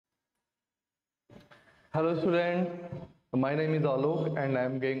Hello student, my name is Alok and I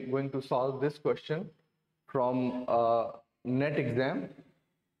am going to solve this question from NET exam.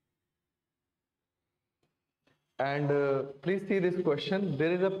 And please see this question.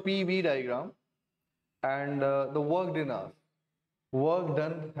 There is a PV diagram and the work done asked. Work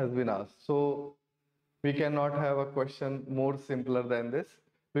done has been asked. So we cannot have a question more simpler than this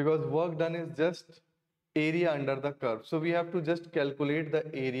because work done is just area under the curve. So we have to just calculate the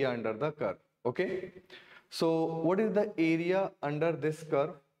area under the curve. Okay. So what is the area under this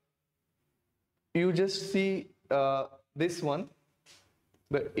curve? You just see this one.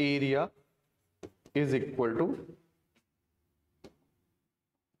 The area is equal to.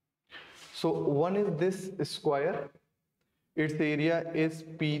 So one is this square. Its area is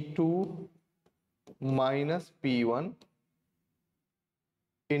P2 minus P1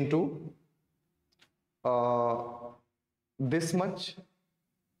 into this much.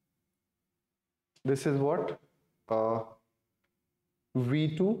 This is what?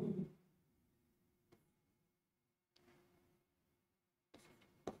 V2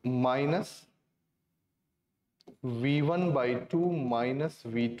 minus V1 by 2 minus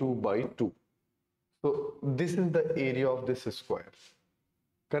V2 by 2. So this is the area of this square,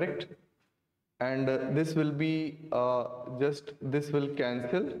 correct? And this will be this will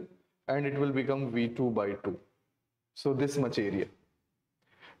cancel and it will become V2 by 2. So this much area.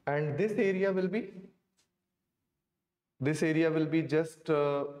 And this area will be just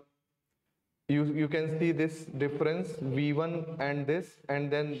you can see this difference V1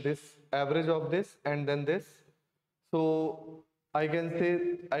 and then this average of this and then this. So I can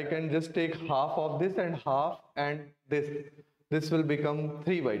say I can just take half of this and half, and this will become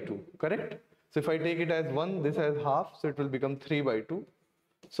 3 by 2, correct? So if I take it as 1, this as half, so it will become 3 by 2.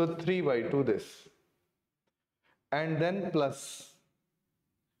 So 3 by 2 this, and then plus.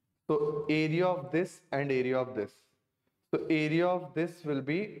 So area of this and area of this. So area of this will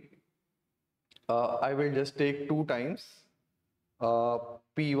be, I will just take 2 times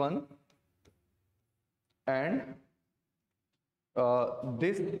P1 and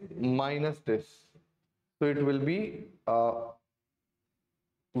this minus this. So it will be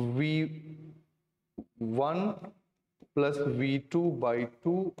V1 plus V2 by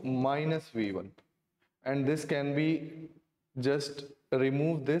 2 minus V1. And this can be just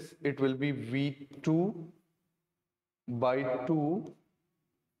remove this, it will be V2 by 2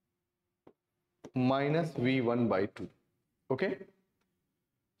 minus V1 by 2. Okay.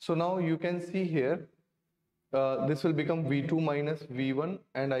 So now you can see here, this will become V2 minus V1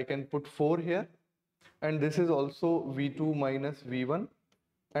 and I can put 4 here. And this is also V2 minus V1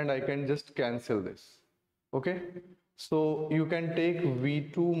 and I can just cancel this. Okay. So you can take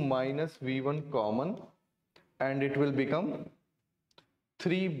V2 minus V1 common and it will become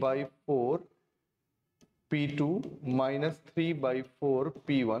 3 by 4 P2 minus 3 by 4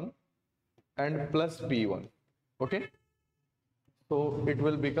 P1 and plus P1. Okay. So it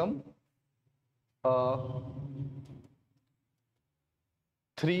will become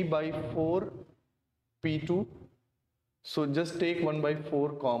 3 by 4 P2. So just take 1 by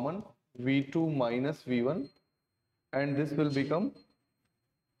 4 common, V2 minus V1, and this will become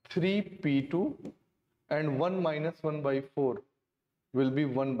 3 P2, and 1 minus 1 by 4 will be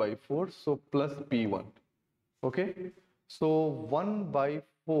 1 by 4, so plus P1. Okay. So 1 by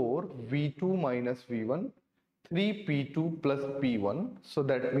 4 V2 minus V1, 3 P2 plus P1. So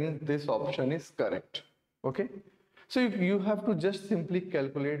that means this option is correct. Okay. So you have to just simply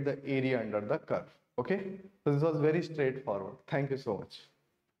calculate the area under the curve. Okay. So this was very straightforward. Thank you so much.